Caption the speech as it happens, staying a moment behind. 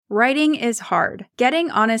Writing is hard.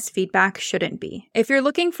 Getting honest feedback shouldn't be. If you're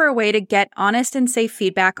looking for a way to get honest and safe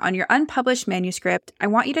feedback on your unpublished manuscript, I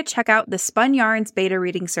want you to check out the Spun Yarns beta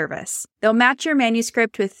reading service. They'll match your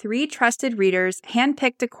manuscript with 3 trusted readers,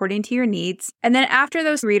 handpicked according to your needs, and then after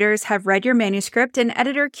those readers have read your manuscript, an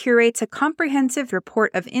editor curates a comprehensive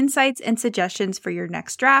report of insights and suggestions for your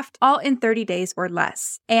next draft, all in 30 days or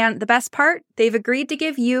less. And the best part? They've agreed to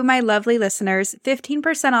give you, my lovely listeners,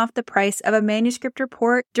 15% off the price of a manuscript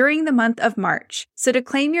report during the month of March. So to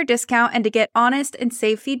claim your discount and to get honest and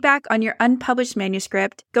safe feedback on your unpublished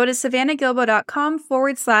manuscript, go to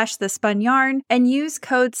savannahgilbo.com/thespunyarn and use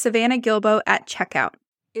code SavannahGilbo at checkout.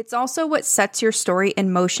 It's also what sets your story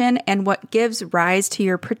in motion and what gives rise to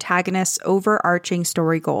your protagonist's overarching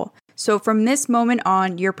story goal. So from this moment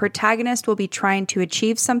on, your protagonist will be trying to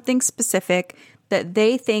achieve something specific that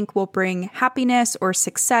they think will bring happiness or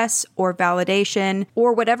success or validation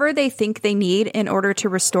or whatever they think they need in order to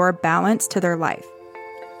restore balance to their life.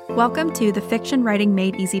 Welcome to the Fiction Writing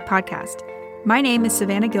Made Easy podcast. My name is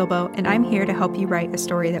Savannah Gilbo, and I'm here to help you write a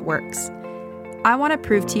story that works. I want to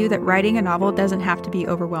prove to you that writing a novel doesn't have to be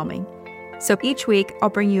overwhelming. So each week, I'll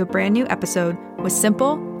bring you a brand new episode with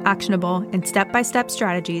simple, actionable, and step-by-step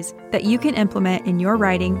strategies that you can implement in your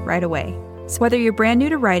writing right away. So whether you're brand new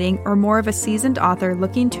to writing or more of a seasoned author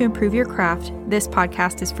looking to improve your craft, this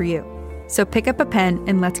podcast is for you. So pick up a pen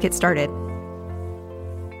and let's get started.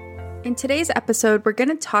 In today's episode, we're going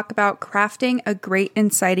to talk about crafting a great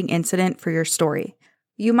inciting incident for your story.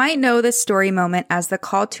 You might know this story moment as the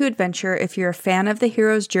call to adventure if you're a fan of the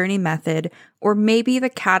hero's journey method, or maybe the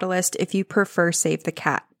catalyst if you prefer Save the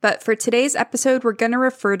Cat. But for today's episode, we're going to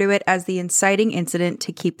refer to it as the inciting incident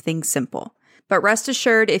to keep things simple. But rest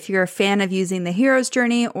assured, if you're a fan of using the hero's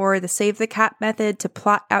journey or the Save the Cat method to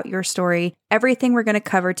plot out your story, everything we're going to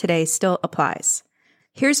cover today still applies.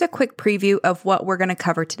 Here's a quick preview of what we're going to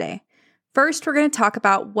cover today. First, we're going to talk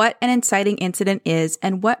about what an inciting incident is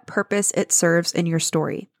and what purpose it serves in your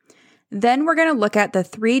story. Then we're going to look at the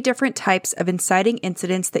 3 different types of inciting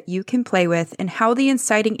incidents that you can play with and how the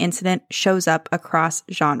inciting incident shows up across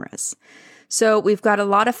genres. So we've got a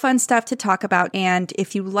lot of fun stuff to talk about, and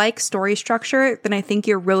if you like story structure, then I think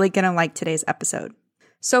you're really going to like today's episode.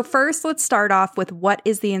 So first, let's start off with what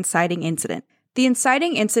is the inciting incident. The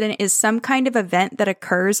inciting incident is some kind of event that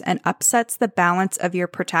occurs and upsets the balance of your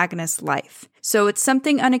protagonist's life. So it's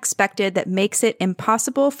something unexpected that makes it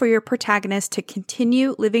impossible for your protagonist to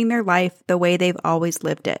continue living their life the way they've always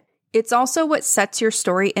lived it. It's also what sets your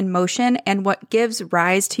story in motion and what gives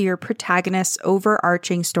rise to your protagonist's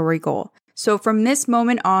overarching story goal. So from this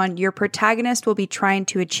moment on, your protagonist will be trying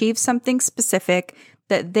to achieve something specific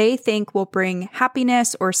that they think will bring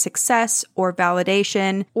happiness or success or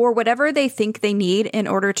validation or whatever they think they need in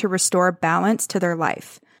order to restore balance to their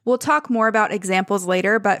life. We'll talk more about examples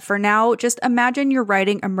later, but for now, just imagine you're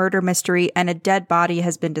writing a murder mystery and a dead body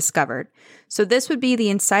has been discovered. So this would be the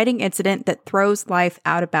inciting incident that throws life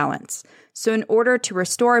out of balance. So in order to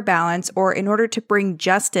restore balance, or in order to bring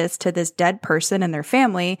justice to this dead person and their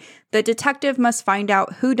family, the detective must find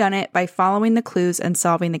out who done it by following the clues and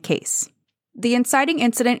solving the case. The inciting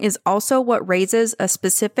incident is also what raises a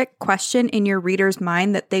specific question in your reader's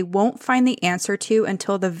mind that they won't find the answer to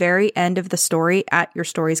until the very end of the story at your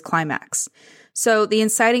story's climax. So the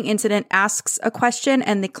inciting incident asks a question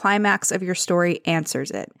and the climax of your story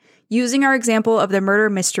answers it. Using our example of the murder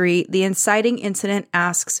mystery, the inciting incident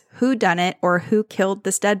asks who done it or who killed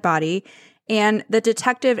this dead body, and the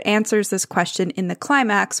detective answers this question in the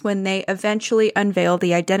climax when they eventually unveil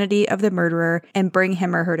the identity of the murderer and bring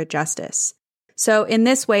him or her to justice. So in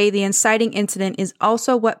this way, the inciting incident is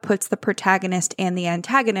also what puts the protagonist and the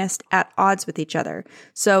antagonist at odds with each other.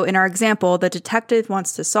 So in our example, the detective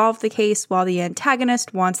wants to solve the case while the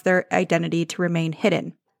antagonist wants their identity to remain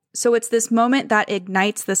hidden. So it's this moment that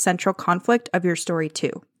ignites the central conflict of your story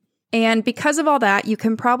too. And because of all that, you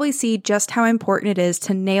can probably see just how important it is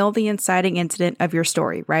to nail the inciting incident of your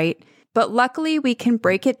story, right? But luckily, we can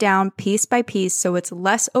break it down piece by piece so it's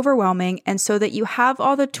less overwhelming and so that you have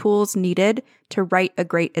all the tools needed to write a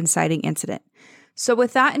great inciting incident. So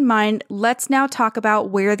with that in mind, let's now talk about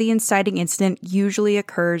where the inciting incident usually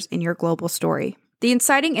occurs in your global story. The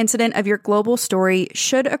inciting incident of your global story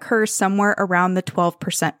should occur somewhere around the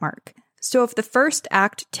 12% mark. So if the first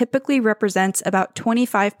act typically represents about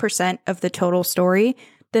 25% of the total story,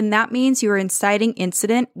 then that means your inciting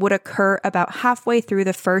incident would occur about halfway through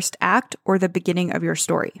the first act or the beginning of your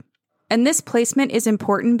story. And this placement is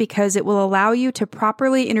important because it will allow you to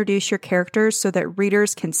properly introduce your characters so that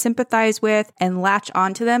readers can sympathize with and latch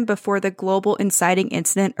onto them before the global inciting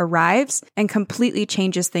incident arrives and completely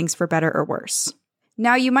changes things for better or worse.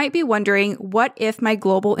 Now, you might be wondering, what if my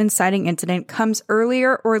global inciting incident comes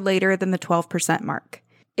earlier or later than the 12% mark?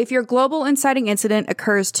 If your global inciting incident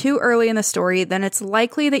occurs too early in the story, then it's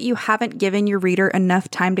likely that you haven't given your reader enough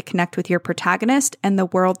time to connect with your protagonist and the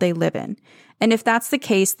world they live in. And if that's the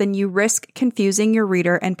case, then you risk confusing your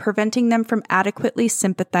reader and preventing them from adequately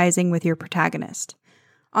sympathizing with your protagonist.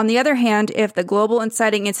 On the other hand, if the global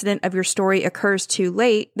inciting incident of your story occurs too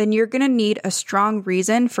late, then you're going to need a strong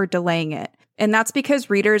reason for delaying it. And that's because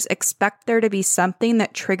readers expect there to be something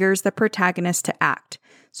that triggers the protagonist to act.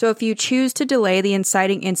 So if you choose to delay the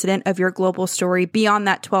inciting incident of your global story beyond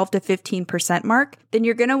that 12 to 15% mark, then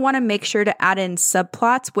you're going to want to make sure to add in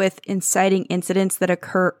subplots with inciting incidents that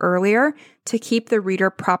occur earlier to keep the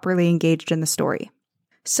reader properly engaged in the story.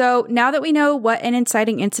 So now that we know what an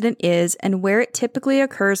inciting incident is and where it typically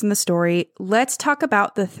occurs in the story, let's talk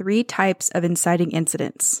about the 3 types of inciting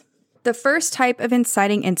incidents. The first type of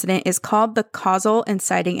inciting incident is called the causal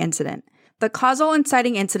inciting incident. The causal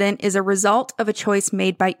inciting incident is a result of a choice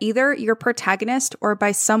made by either your protagonist or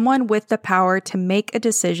by someone with the power to make a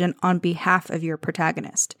decision on behalf of your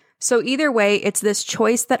protagonist. So either way, it's this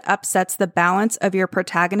choice that upsets the balance of your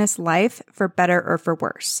protagonist's life for better or for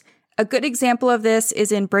worse. A good example of this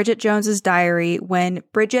is in Bridget Jones's Diary when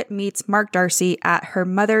Bridget meets Mark Darcy at her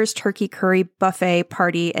mother's turkey curry buffet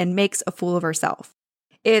party and makes a fool of herself.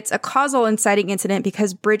 It's a causal inciting incident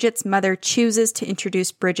because Bridget's mother chooses to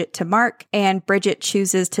introduce Bridget to Mark, and Bridget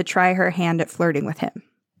chooses to try her hand at flirting with him.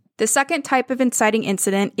 The second type of inciting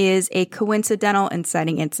incident is a coincidental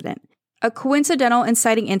inciting incident. A coincidental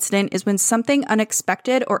inciting incident is when something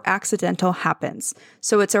unexpected or accidental happens.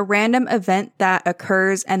 So it's a random event that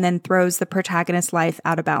occurs and then throws the protagonist's life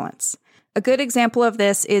out of balance. A good example of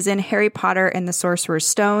this is in Harry Potter and the Sorcerer's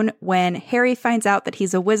Stone, when Harry finds out that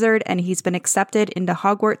he's a wizard and he's been accepted into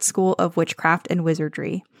Hogwarts School of Witchcraft and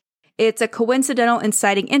Wizardry. It's a coincidental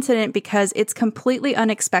inciting incident because it's completely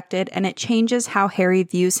unexpected and it changes how Harry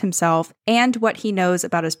views himself and what he knows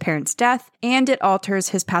about his parents' death, and it alters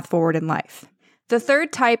his path forward in life. The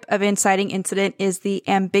third type of inciting incident is the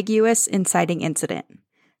ambiguous inciting incident.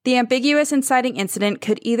 The ambiguous inciting incident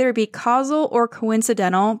could either be causal or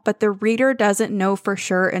coincidental, but the reader doesn't know for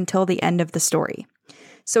sure until the end of the story.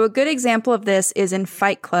 So a good example of this is in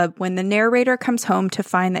Fight Club when the narrator comes home to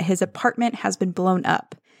find that his apartment has been blown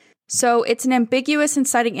up. So it's an ambiguous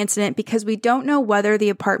inciting incident because we don't know whether the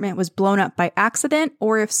apartment was blown up by accident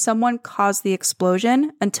or if someone caused the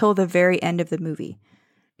explosion until the very end of the movie.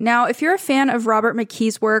 Now, if you're a fan of Robert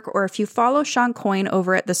McKee's work or if you follow Sean Coyne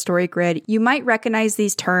over at the Story Grid, you might recognize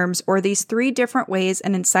these terms or these 3 different ways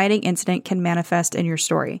an inciting incident can manifest in your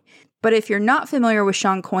story. But if you're not familiar with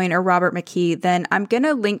Sean Coyne or Robert McKee, then I'm going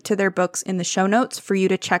to link to their books in the show notes for you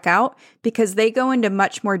to check out because they go into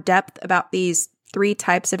much more depth about these 3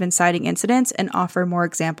 types of inciting incidents and offer more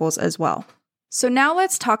examples as well. So now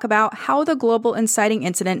let's talk about how the global inciting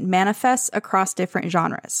incident manifests across different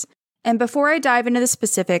genres. And before I dive into the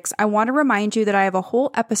specifics, I want to remind you that I have a whole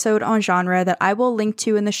episode on genre that I will link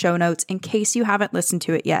to in the show notes in case you haven't listened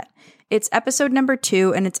to it yet. It's episode number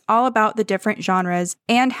 2, and it's all about the different genres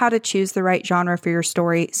and how to choose the right genre for your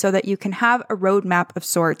story so that you can have a roadmap of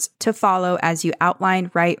sorts to follow as you outline,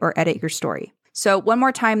 write, or edit your story. So one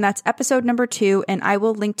more time, that's episode number 2, and I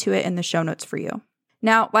will link to it in the show notes for you.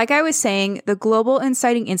 Now, like I was saying, the global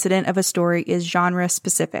inciting incident of a story is genre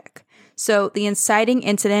specific. So the inciting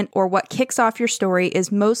incident or what kicks off your story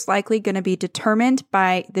is most likely going to be determined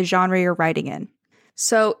by the genre you're writing in.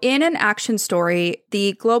 So in an action story,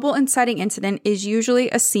 the global inciting incident is usually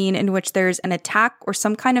a scene in which there's an attack or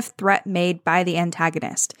some kind of threat made by the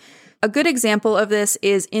antagonist. A good example of this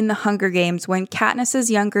is in The Hunger Games when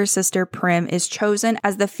Katniss's younger sister Prim is chosen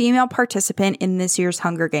as the female participant in this year's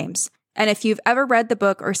Hunger Games. And if you've ever read the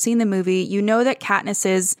book or seen the movie, you know that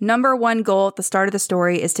Katniss's number 1 goal at the start of the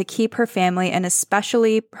story is to keep her family and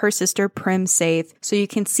especially her sister Prim safe. So you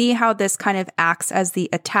can see how this kind of acts as the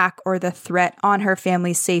attack or the threat on her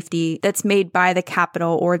family's safety that's made by the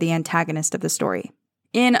capital or the antagonist of the story.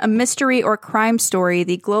 In a mystery or crime story,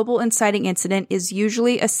 the global inciting incident is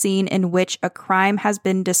usually a scene in which a crime has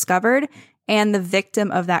been discovered and the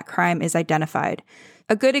victim of that crime is identified.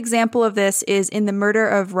 A good example of this is in The Murder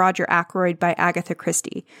of Roger Ackroyd by Agatha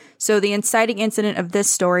Christie. So the inciting incident of this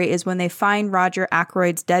story is when they find Roger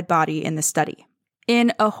Ackroyd's dead body in the study.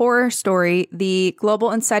 In a horror story, the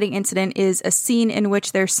global inciting incident is a scene in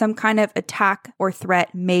which there's some kind of attack or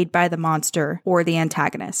threat made by the monster or the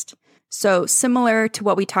antagonist. So similar to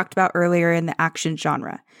what we talked about earlier in the action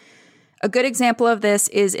genre. A good example of this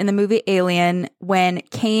is in the movie Alien when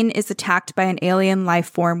Kane is attacked by an alien life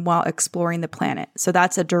form while exploring the planet. So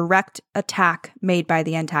that's a direct attack made by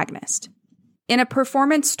the antagonist. In a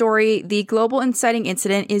performance story, the global inciting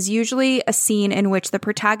incident is usually a scene in which the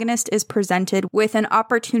protagonist is presented with an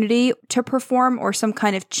opportunity to perform or some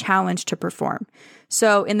kind of challenge to perform.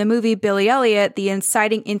 So in the movie Billy Elliot, the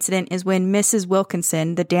inciting incident is when Mrs.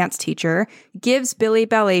 Wilkinson, the dance teacher, gives Billy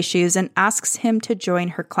ballet shoes and asks him to join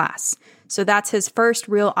her class. So that's his first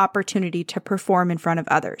real opportunity to perform in front of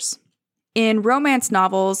others. In romance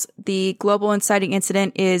novels, the global inciting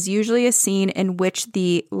incident is usually a scene in which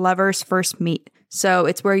the lovers first meet. So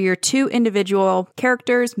it's where your two individual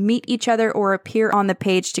characters meet each other or appear on the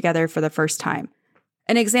page together for the first time.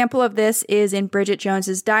 An example of this is in Bridget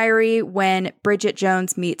Jones's Diary when Bridget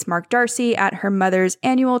Jones meets Mark Darcy at her mother's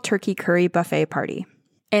annual turkey curry buffet party.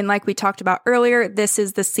 And like we talked about earlier, this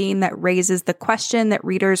is the scene that raises the question that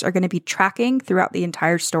readers are going to be tracking throughout the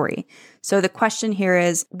entire story. So the question here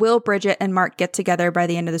is, will Bridget and Mark get together by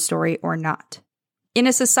the end of the story or not? In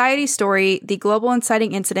a society story, the global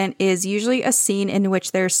inciting incident is usually a scene in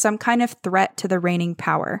which there's some kind of threat to the reigning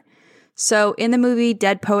power. So in the movie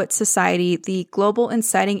Dead Poets Society, the global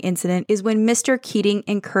inciting incident is when Mr. Keating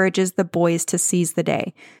encourages the boys to seize the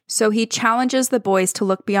day. So he challenges the boys to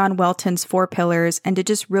look beyond Welton's 4 pillars and to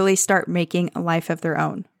just really start making a life of their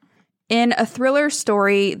own. In a thriller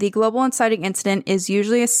story, the global inciting incident is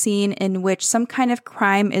usually a scene in which some kind of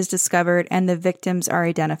crime is discovered and the victims are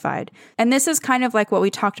identified. And this is kind of like what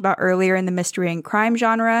we talked about earlier in the mystery and crime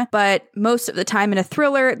genre, but most of the time in a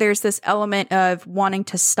thriller, there's this element of wanting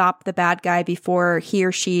to stop the bad guy before he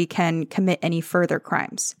or she can commit any further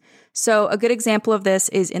crimes. So a good example of this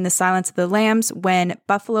is in The Silence of the Lambs when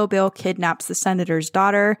Buffalo Bill kidnaps the senator's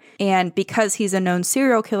daughter, and because he's a known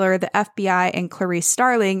serial killer, the FBI and Clarice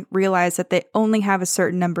Starling realize that they only have a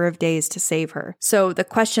certain number of days to save her. So the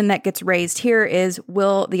question that gets raised here is,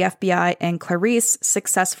 will the FBI and Clarice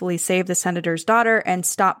successfully save the senator's daughter and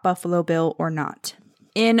stop Buffalo Bill or not?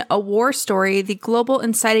 In a war story, the global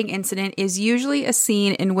inciting incident is usually a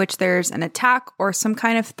scene in which there's an attack or some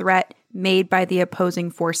kind of threat made by the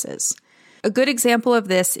opposing forces. A good example of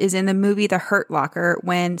this is in the movie The Hurt Locker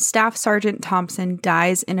when Staff Sergeant Thompson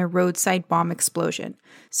dies in a roadside bomb explosion.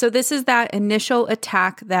 So this is that initial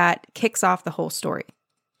attack that kicks off the whole story.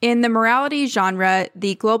 In the morality genre,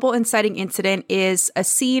 the global inciting incident is a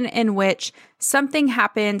scene in which something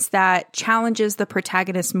happens that challenges the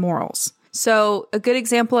protagonist's morals. So a good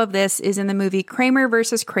example of this is in the movie Kramer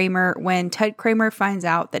versus Kramer when Ted Kramer finds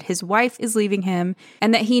out that his wife is leaving him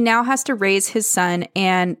and that he now has to raise his son,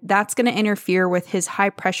 and that's going to interfere with his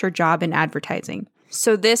high-pressure job in advertising.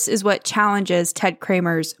 So this is what challenges Ted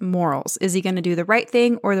Kramer's morals. Is he going to do the right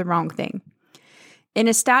thing or the wrong thing? In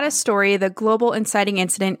a status story, the global inciting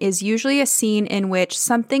incident is usually a scene in which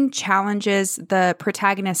something challenges the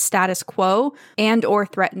protagonist's status quo and or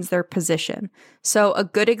threatens their position. So a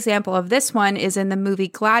good example of this one is in the movie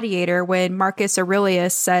Gladiator when Marcus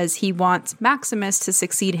Aurelius says he wants Maximus to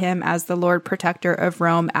succeed him as the Lord Protector of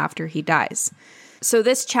Rome after he dies. So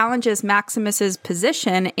this challenges Maximus's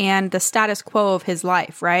position and the status quo of his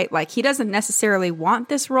life, right? Like he doesn't necessarily want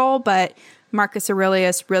this role, but Marcus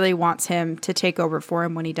Aurelius really wants him to take over for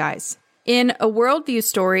him when he dies. In a worldview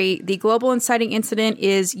story, the global inciting incident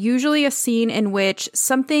is usually a scene in which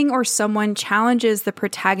something or someone challenges the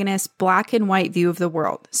protagonist's black and white view of the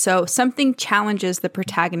world. So something challenges the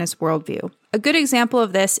protagonist's worldview. A good example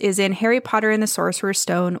of this is in Harry Potter and the Sorcerer's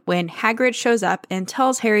Stone when Hagrid shows up and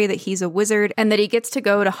tells Harry that he's a wizard and that he gets to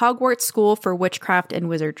go to Hogwarts School for Witchcraft and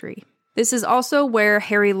Wizardry. This is also where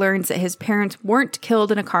Harry learns that his parents weren't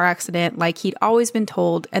killed in a car accident like he'd always been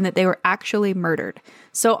told and that they were actually murdered.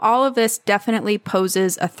 So all of this definitely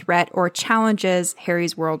poses a threat or challenges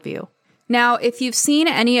Harry's worldview. Now, if you've seen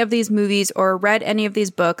any of these movies or read any of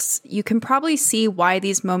these books, you can probably see why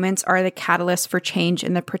these moments are the catalyst for change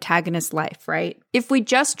in the protagonist's life, right? If we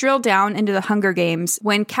just drill down into the Hunger Games,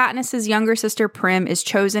 when Katniss's younger sister Prim is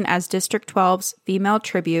chosen as District 12's female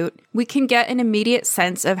tribute, we can get an immediate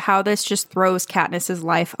sense of how this just throws Katniss's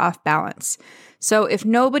life off balance. So if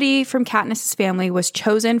nobody from Katniss's family was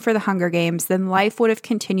chosen for the Hunger Games, then life would have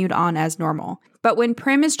continued on as normal. But when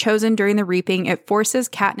Prim is chosen during the reaping, it forces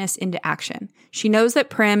Katniss into action. She knows that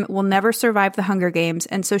Prim will never survive the Hunger Games,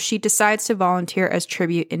 and so she decides to volunteer as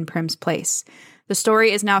tribute in Prim's place. The story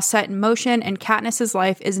is now set in motion, and Katniss's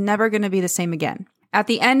life is never going to be the same again. At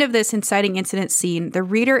the end of this inciting incident scene, the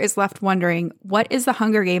reader is left wondering, what is the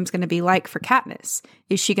Hunger Games going to be like for Katniss?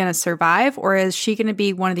 Is she going to survive, or is she going to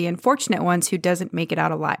be one of the unfortunate ones who doesn't make it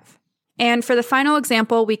out alive? And for the final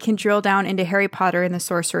example, we can drill down into Harry Potter and the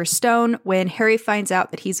Sorcerer's Stone when Harry finds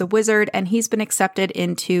out that he's a wizard and he's been accepted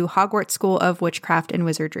into Hogwarts School of Witchcraft and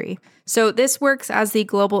Wizardry. So this works as the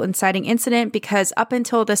global inciting incident because up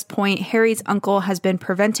until this point, Harry's uncle has been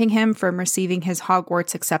preventing him from receiving his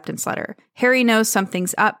Hogwarts acceptance letter. Harry knows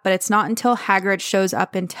something's up, but it's not until Hagrid shows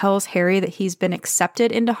up and tells Harry that he's been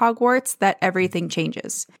accepted into Hogwarts that everything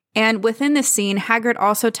changes. And within this scene, Hagrid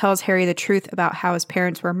also tells Harry the truth about how his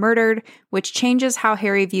parents were murdered, which changes how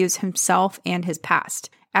Harry views himself and his past.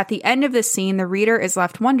 At the end of this scene, the reader is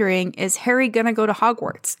left wondering, is Harry gonna go to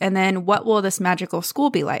Hogwarts? And then what will this magical school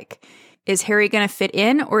be like? Is Harry gonna fit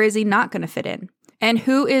in or is he not gonna fit in? And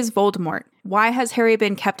who is Voldemort? Why has Harry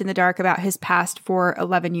been kept in the dark about his past for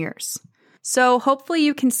 11 years? So hopefully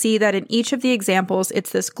you can see that in each of the examples,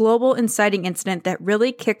 it's this global inciting incident that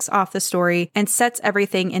really kicks off the story and sets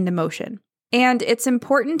everything into motion. And it's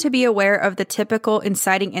important to be aware of the typical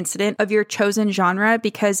inciting incident of your chosen genre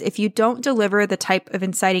because if you don't deliver the type of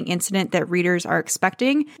inciting incident that readers are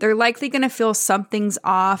expecting, they're likely going to feel something's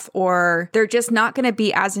off or they're just not going to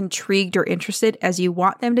be as intrigued or interested as you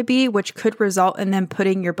want them to be, which could result in them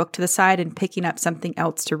putting your book to the side and picking up something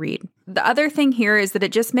else to read. The other thing here is that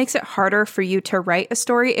it just makes it harder for you to write a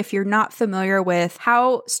story if you're not familiar with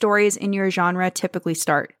how stories in your genre typically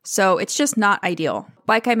start. So it's just not ideal.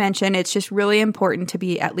 Like I mentioned, it's just really important to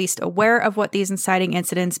be at least aware of what these inciting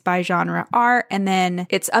incidents by genre are, and then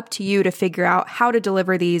it's up to you to figure out how to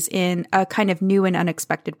deliver these in a kind of new and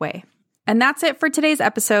unexpected way. And that's it for today's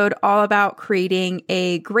episode, all about creating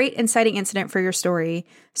a great inciting incident for your story.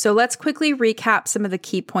 So let's quickly recap some of the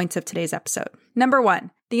key points of today's episode. Number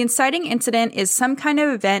 1, the inciting incident is some kind of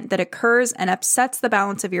event that occurs and upsets the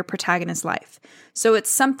balance of your protagonist's life. So it's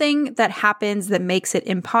something that happens that makes it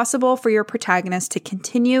impossible for your protagonist to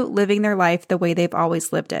continue living their life the way they've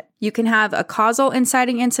always lived it. You can have a causal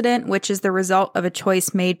inciting incident, which is the result of a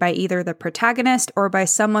choice made by either the protagonist or by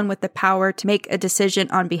someone with the power to make a decision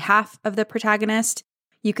on behalf of the protagonist.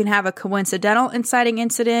 You can have a coincidental inciting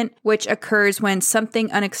incident, which occurs when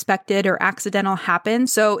something unexpected or accidental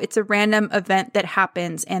happens. So it's a random event that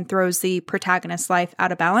happens and throws the protagonist's life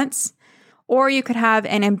out of balance. Or you could have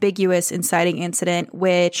an ambiguous inciting incident,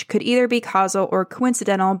 which could either be causal or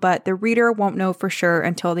coincidental, but the reader won't know for sure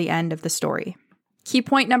until the end of the story. Key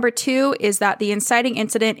point number 2 is that the inciting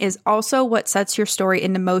incident is also what sets your story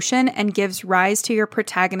into motion and gives rise to your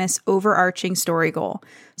protagonist's overarching story goal.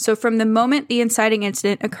 So from the moment the inciting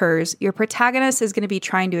incident occurs, your protagonist is going to be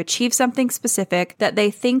trying to achieve something specific that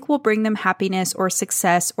they think will bring them happiness or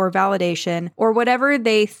success or validation or whatever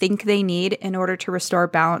they think they need in order to restore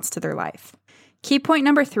balance to their life. Key point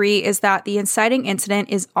number 3 is that the inciting incident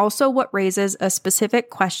is also what raises a specific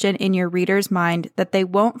question in your reader's mind that they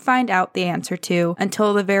won't find out the answer to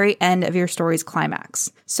until the very end of your story's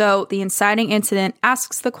climax. So the inciting incident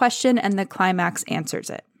asks the question and the climax answers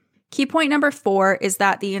it. Key point number 4 is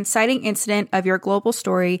that the inciting incident of your global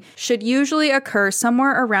story should usually occur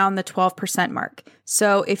somewhere around the 12% mark.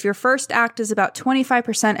 So if your first act is about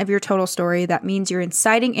 25% of your total story, that means your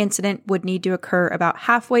inciting incident would need to occur about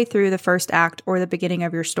halfway through the first act or the beginning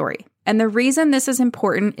of your story. And the reason this is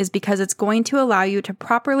important is because it's going to allow you to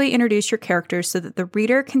properly introduce your characters so that the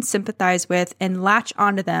reader can sympathize with and latch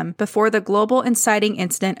onto them before the global inciting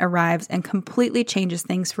incident arrives and completely changes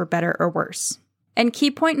things for better or worse. And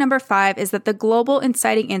key point number 5 is that the global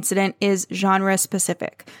inciting incident is genre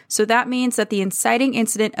specific. So that means that the inciting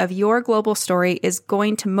incident of your global story is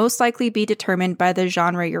going to most likely be determined by the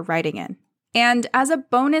genre you're writing in. And as a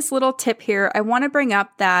bonus little tip here, I want to bring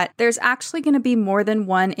up that there's actually going to be more than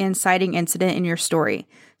one inciting incident in your story.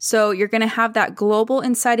 So you're going to have that global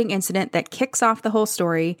inciting incident that kicks off the whole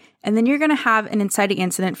story, and then you're going to have an inciting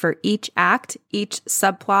incident for each act, each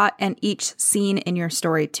subplot, and each scene in your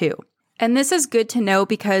story too. And this is good to know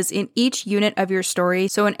because in each unit of your story,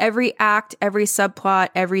 so in every act, every subplot,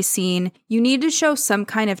 every scene, you need to show some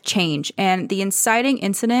kind of change. And the inciting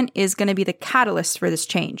incident is going to be the catalyst for this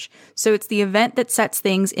change. So it's the event that sets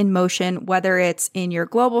things in motion, whether it's in your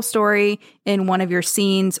global story, in one of your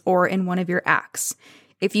scenes, or in one of your acts.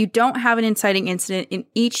 If you don't have an inciting incident in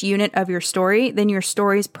each unit of your story, then your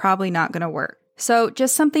story is probably not going to work. So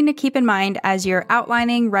just something to keep in mind as you're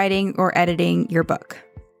outlining, writing, or editing your book.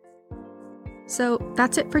 So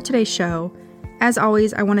that's it for today's show. As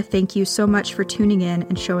always, I want to thank you so much for tuning in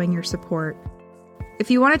and showing your support. If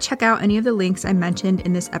you want to check out any of the links I mentioned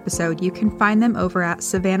in this episode, you can find them over at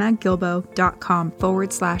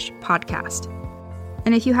savannahgilbo.com/podcast.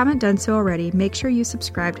 And if you haven't done so already, make sure you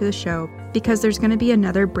subscribe to the show because there's going to be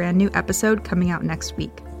another brand new episode coming out next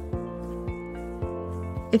week.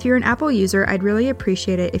 If you're an Apple user, I'd really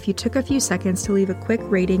appreciate it if you took a few seconds to leave a quick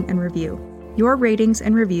rating and review. Your ratings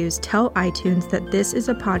and reviews tell iTunes that this is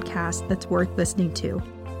a podcast that's worth listening to.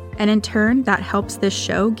 And in turn, that helps this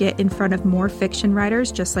show get in front of more fiction writers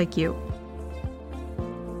just like you.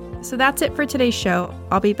 So that's it for today's show.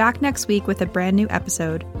 I'll be back next week with a brand new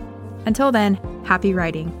episode. Until then, happy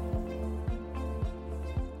writing.